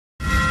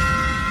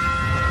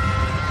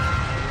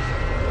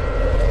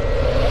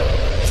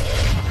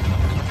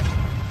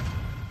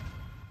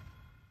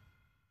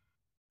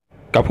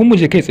Kafin mu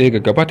je kai tsaye ga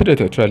gabatar da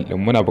tutorial din,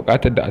 muna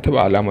buƙatar da a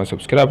taba alamar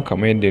subscribe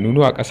kamar yadda ya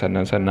nuno a ƙasar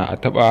nan, sannan a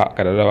taba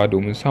ƙararrawa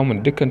domin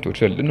samun dukkan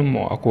tutorial din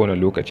mu a kowane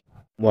lokaci.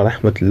 Wa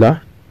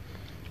rahmatullah,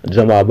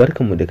 jama'a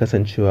barkanmu da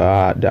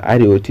kasancewa da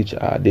Arewa Teach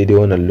a daidai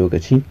wannan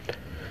lokaci.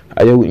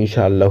 A yau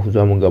insha Allah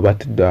za mu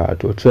gabatar da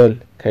tutorial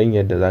kan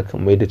yadda zaka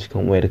maida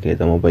cikin wayarka ya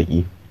zama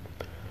baki.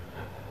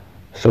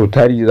 Sau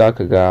tari za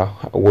ka ga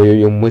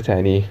wayoyin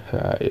mutane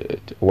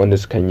wanda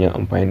sukan yi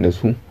amfani da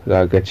su,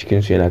 za ga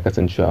cikinsu yana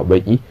kasancewa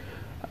baki,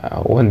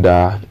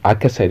 wanda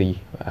akasari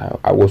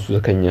a wasu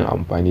sukan yi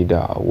amfani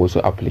da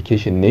wasu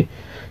application ne,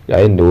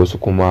 yayin da wasu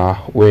kuma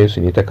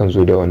wayansu ne takan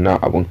zo da wannan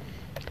abun.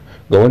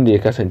 Ga wanda ya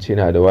kasance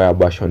na da waya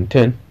version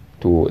 10,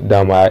 to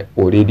dama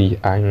already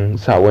an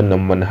sa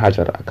wannan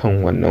manhajar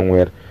akan wannan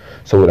wayar,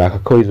 saboda haka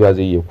kawai zuwa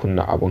zai iya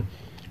kunna abun.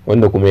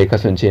 Wanda kuma ya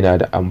kasance na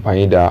da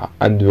amfani da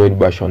Android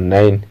version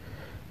 9,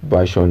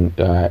 version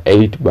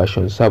 8,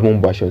 version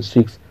 7, version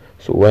 6,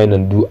 so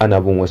wayannan duk ana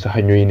bin wasu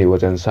hanyoyi ne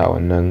wajen sa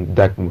wannan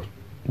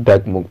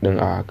dark mode din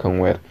a kan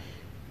wayar.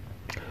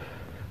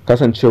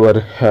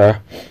 Kasancewar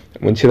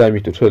mun cira mi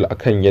tutorial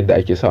akan yadda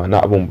ake sa wannan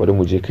abun, bari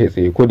mu je kai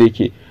tsaye. Ko da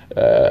yake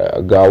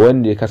ga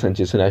wanda ya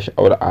kasance suna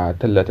sha'awar a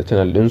tallata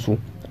channel ɗinsu,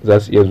 za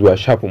su iya zuwa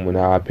shafinmu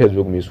na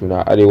Facebook mai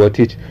suna Arewa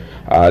Teach,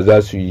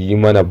 za su yi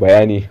mana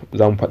bayani,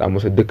 za mu faɗa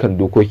musu dukkan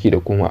dokoki da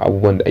kuma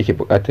abubuwan da ake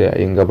buƙata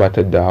yayin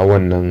gabatar da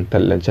wannan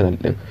tallan channel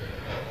ɗin.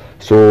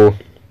 So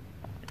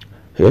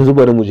yanzu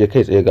bari mu je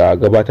kai tsaye ga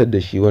gabatar da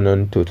shi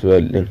wannan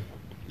tutorial ɗin.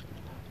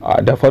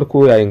 Da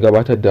farko yayin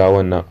gabatar da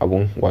wannan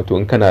abun, wato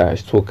in kana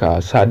so ka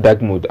sa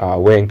dark mode a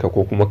wayanka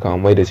ko kuma ka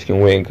mai da cikin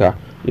wayanka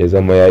ya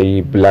zama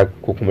yayi black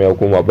ko kuma ya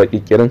koma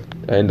baki kirin,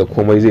 yayin da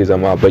komai zai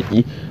zama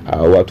baki,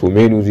 wato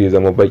menu zai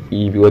zama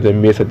baki, wajen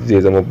message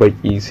zai zama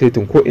baki,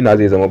 setting ko ina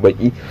zai zama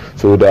baki.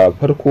 So da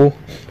farko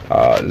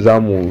za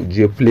mu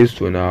je Play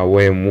Store na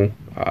wayan mu,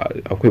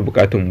 akwai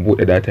bukatun mu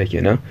bude data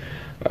kenan.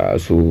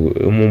 So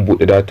in mun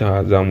bude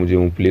data za mu je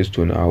mu Play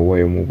Store na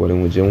wayan mu, bari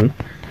mu je mu.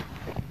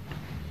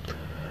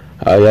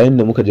 Yayin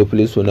da muka je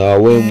Play Store na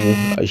wayan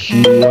mu, shi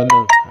wannan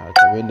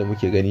kamar yadda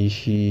muke gani,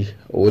 shi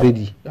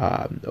already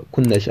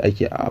kunna shi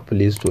ake a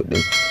Play Store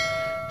din.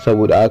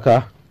 Saboda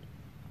haka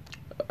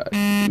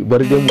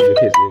bari dai mu je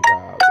kai tsaye ga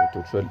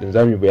tutorial din,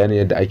 zamu yi bayanin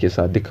yadda ake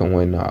sa dukkan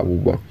wayannan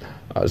abubuwan.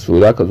 So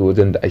zaka zo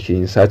wajen da ake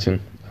yin searching,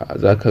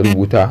 zaka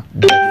rubuta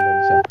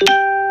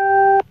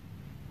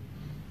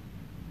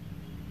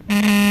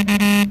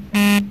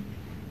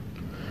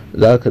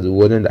zaka zo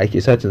wajen da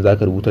ake searching,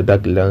 zaka rubuta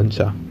dark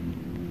launcher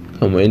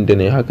kamar yadda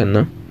ne hakan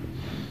nan.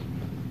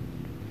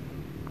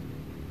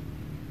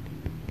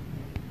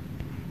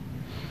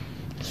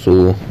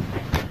 So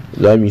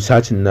za mu yi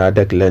searching na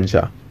dark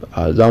launcher,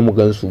 za mu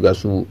gan su ga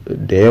su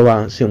da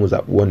yawa, sai mu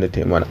zaɓi wanda ta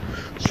yi mana.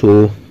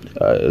 So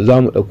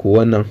za mu ɗauko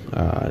wannan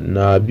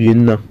na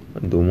biyun nan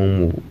domin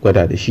mu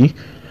gwada da shi.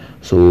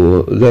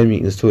 So za mu yi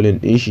installing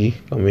ɗin shi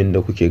kamar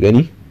yadda kuke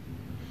gani.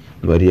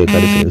 Bari ya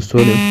karasa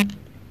installing.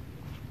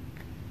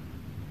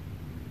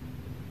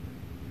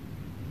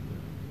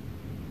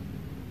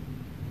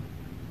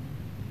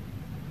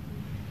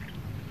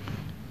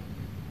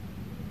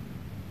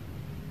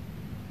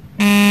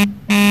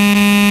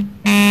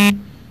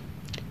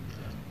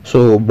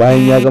 So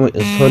bayan ya gama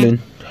installing,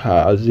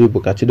 zai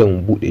buƙaci da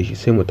mu buɗe shi,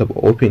 sai mu taɓa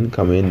open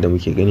kamar yadda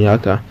muke gani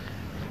haka.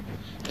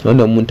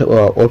 Wanda mun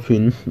taɓa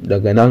open,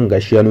 daga nan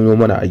gashi ya nuno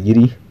mana a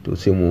giri, to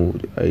sai mu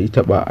yi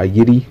taɓa a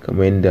giri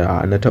kamar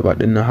yadda na taɓa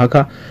ɗin nan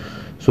haka.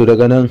 So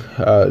daga nan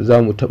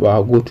za mu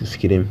taɓa go to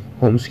screen,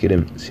 home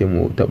screen, sai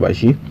mu taɓa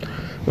shi.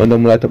 Wanda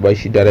muna taɓa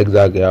shi direct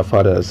za ga ya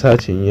fara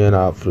searching,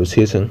 yana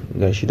processing.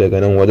 Gashi daga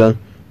nan wajen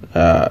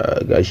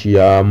gashi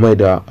ya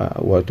maida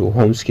wato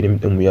home screen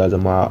din mu ya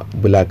zama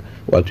black,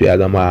 wato ya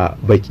zama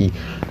baki.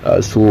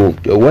 So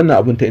wannan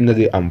abun ta inda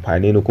zai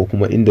amfane ni ko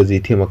kuma inda zai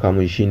taimaka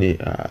min shine,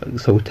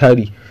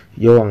 sautari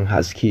yawan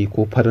haske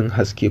ko farin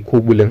haske ko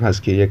bulin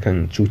haske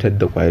yakan cutar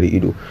da kwayar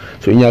ido.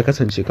 So in ya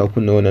kasance ka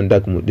kunna wannan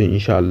dark mode din,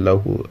 insha Allah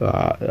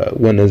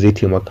wannan zai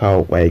taimaka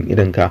wa kwayan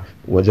idonka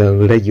wajen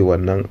rage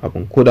wannan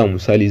abun. Ko da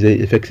misali zai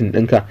affecting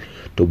ɗinka,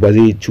 to ba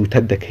zai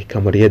cutar da kai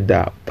kamar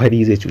yadda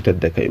fari zai cutar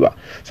da kai ba.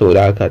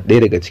 Saboda haka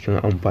ɗaya daga cikin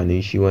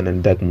amfanin shi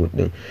wannan dark mode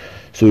din.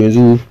 So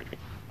yanzu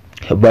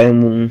bayan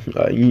mun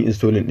yi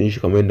installing din shi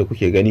kamar yadda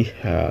kuke gani,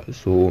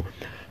 so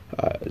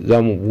za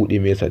mu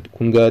buɗe message.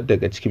 Kun ga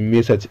daga cikin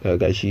message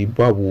gashi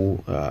babu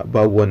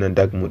wannan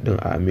dark mode din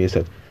a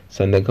message.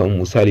 Sannan kan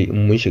misali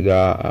in mun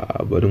shiga,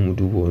 bari mu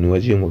duba wani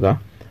waje mu ga.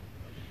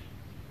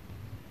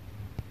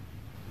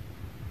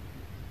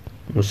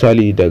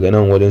 Misali daga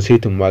nan wajen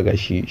setting ma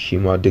gashi shi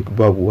ma duk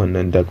babu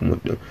wannan dark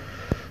mode din.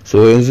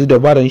 So yanzu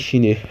dabaran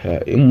shine,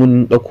 in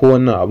mun ɗauko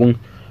wannan abun,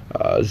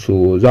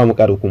 so za mu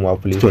ƙara kuma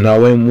Play Store na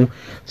wayan mu,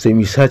 sai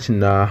mu searching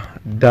na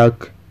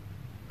dark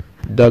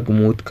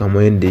mode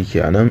kamar yadda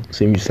yake a nan,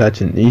 sai mu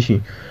searching din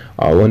shi.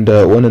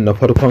 Wanda wannan na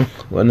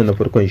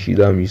farkon shi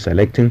za mu yi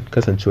selecting,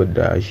 kasancewar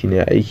da shi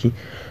ne aiki.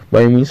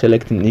 Bayan mun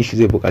selecting din shi,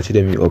 zai buƙaci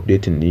da mu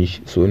updating din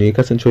shi. So ne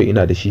kasancewar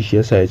ina da shi, shi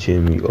yasa ya ce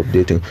mu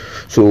updating.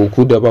 So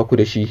ku da ba ku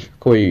da shi,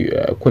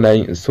 kawai kuna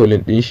yin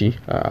installing din shi,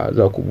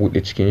 za ku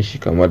buɗe cikin shi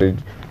kamar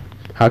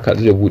haka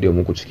zai bude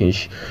muku cikin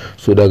shi.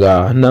 So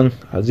daga nan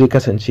zai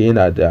kasance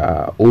yana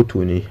da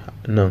auto ne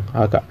nan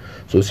haka,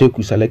 so sai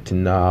ku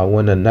selecting na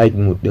wannan night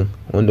mode din,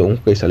 wanda in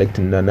kuka yi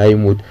selecting na night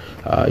mode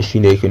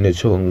shine yake nuna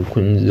cewa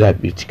kun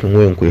zabi cikin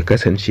wayan ku ya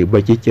kasance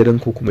baki kiran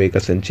ko kuma ya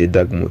kasance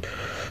dark mode.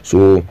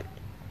 So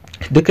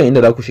dukkan inda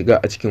za ku shiga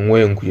a cikin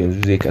wayan ku yanzu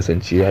zai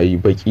kasance yayi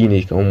baki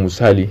ne. Kamar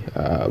misali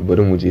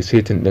bari mu je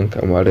setting din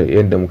kamar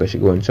yadda muka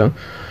shiga wancan,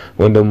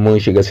 wanda mun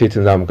shiga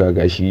setting zamu ga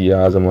gashi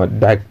ya zama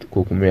dark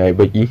ko kuma yayi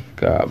baki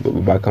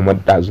ba kamar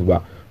dazu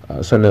ba.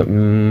 Sannan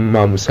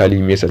ma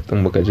misali message din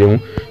muka je mu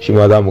shi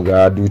ma zamu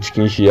ga duk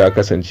cikin shi ya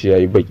kasance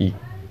yayi baki.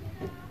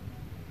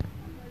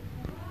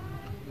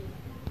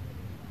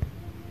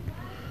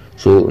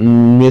 So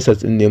in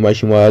message din ne ma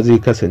shi ma zai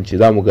kasance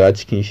zamu ga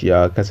cikin shi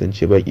ya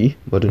kasance baki.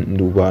 Bari in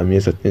duba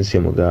message din sai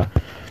mu ga,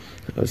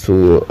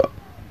 so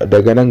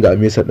daga nan ga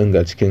message din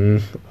ga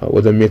cikin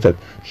wajen message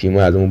shi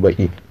ma ya zama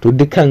baki. To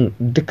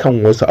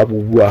dukan wasu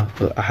abubuwa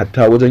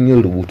hatta wajen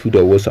yin rubutu da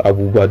wasu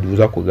abubuwa duk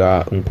za ku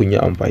ga in kun yi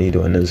amfani da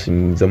wannan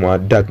sun zama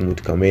dark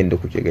mode kamar yadda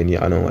kuke gani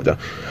a nan wajen.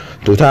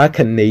 To ta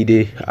hakan ne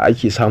dai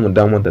ake samun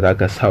damar da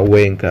zaka sa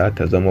wayanka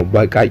ta zama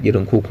baka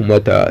irin ko kuma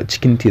ta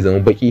cikin ta zama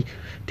baki,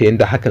 ta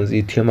yadda hakan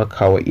zai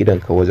taimaka wa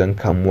idanka wajen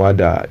kamuwa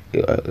da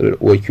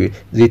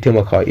zai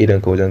taimaka wa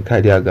idanka wajen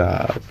kariya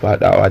ga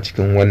fadawa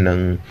cikin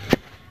wannan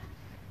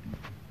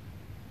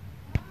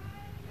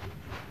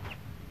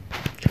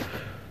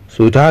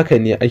so ta haka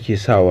ne ake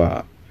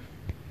sawa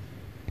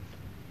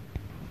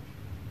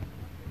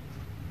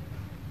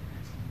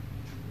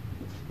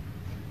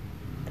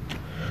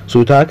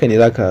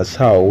zaka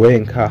sa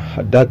wayanka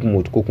dark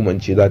mode ko kuma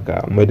ce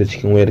zaka mai da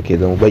cikin wayar ka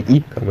zama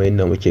baki kamar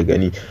yadda muke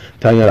gani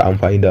ta hanyar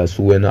amfani da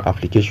su wannan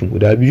application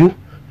guda biyu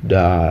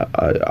da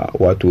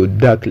wato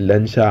dark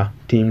launcher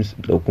themes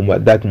da kuma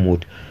dark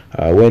mode.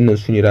 Wayannan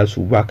su ne za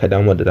su baka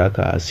damar da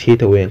zaka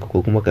seta wayanka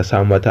ko kuma ka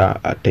sa mata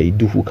ta yi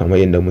duhu kamar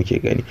yadda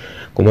muke gani.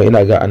 Kuma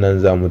ina ga anan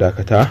zamu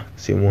dakata,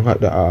 sai mun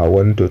haɗu a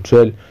wani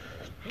tutorial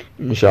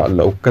insha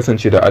Allah. Ku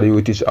kasance da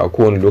Arewa Teach a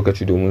kowane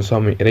lokaci domin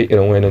samun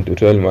ire-iren wayannan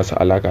tutorial masu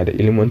alaka da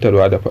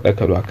ilimantarwa da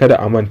faɗakarwa. Kada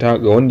a manta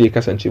ga wanda ya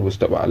kasance ba su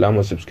taɓa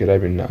alamar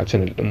subscribing na a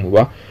channel ɗinmu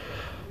ba,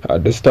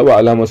 da su taɓa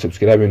alamar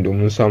subscribing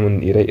domin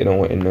samun ire-iren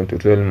wayannan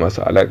tutorial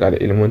masu alaka da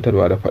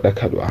ilimantarwa da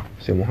faɗakarwa.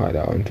 Sai mun haɗu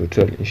a wani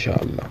tutorial insha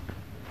Allah.